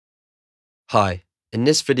Hi, in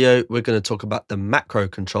this video we're going to talk about the macro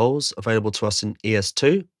controls available to us in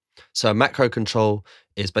ES2. So a macro control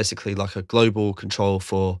is basically like a global control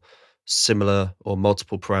for similar or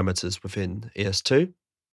multiple parameters within ES2.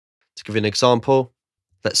 To give you an example,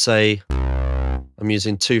 let's say I'm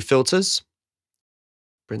using two filters,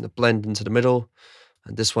 bring the blend into the middle,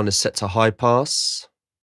 and this one is set to high pass,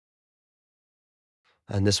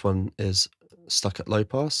 and this one is stuck at low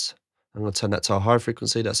pass. I'm going to turn that to a high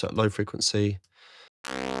frequency, that's at low frequency.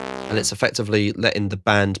 And it's effectively letting the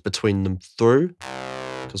band between them through,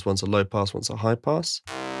 because one's a low pass, one's a high pass.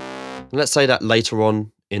 And let's say that later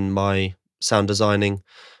on in my sound designing,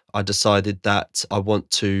 I decided that I want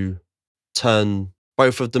to turn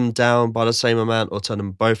both of them down by the same amount or turn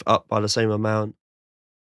them both up by the same amount.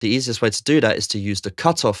 The easiest way to do that is to use the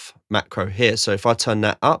cutoff macro here. So if I turn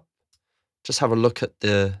that up, just have a look at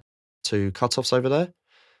the two cutoffs over there.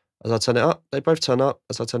 As I turn it up, they both turn up.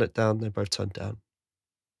 As I turn it down, they both turn down.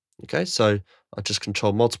 Okay, so I just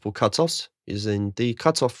control multiple cutoffs using the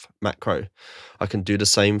cutoff macro. I can do the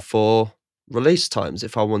same for release times.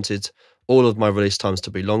 If I wanted all of my release times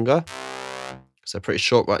to be longer, because they're pretty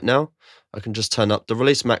short right now, I can just turn up the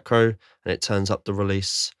release macro and it turns up the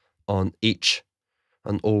release on each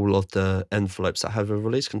and all of the envelopes that have a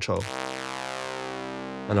release control.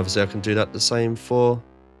 And obviously I can do that the same for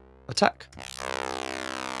attack.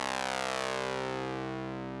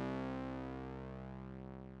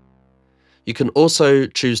 You can also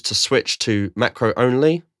choose to switch to macro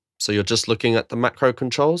only, so you're just looking at the macro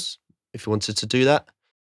controls if you wanted to do that.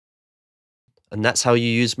 And that's how you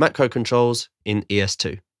use macro controls in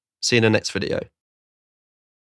ES2. See you in the next video.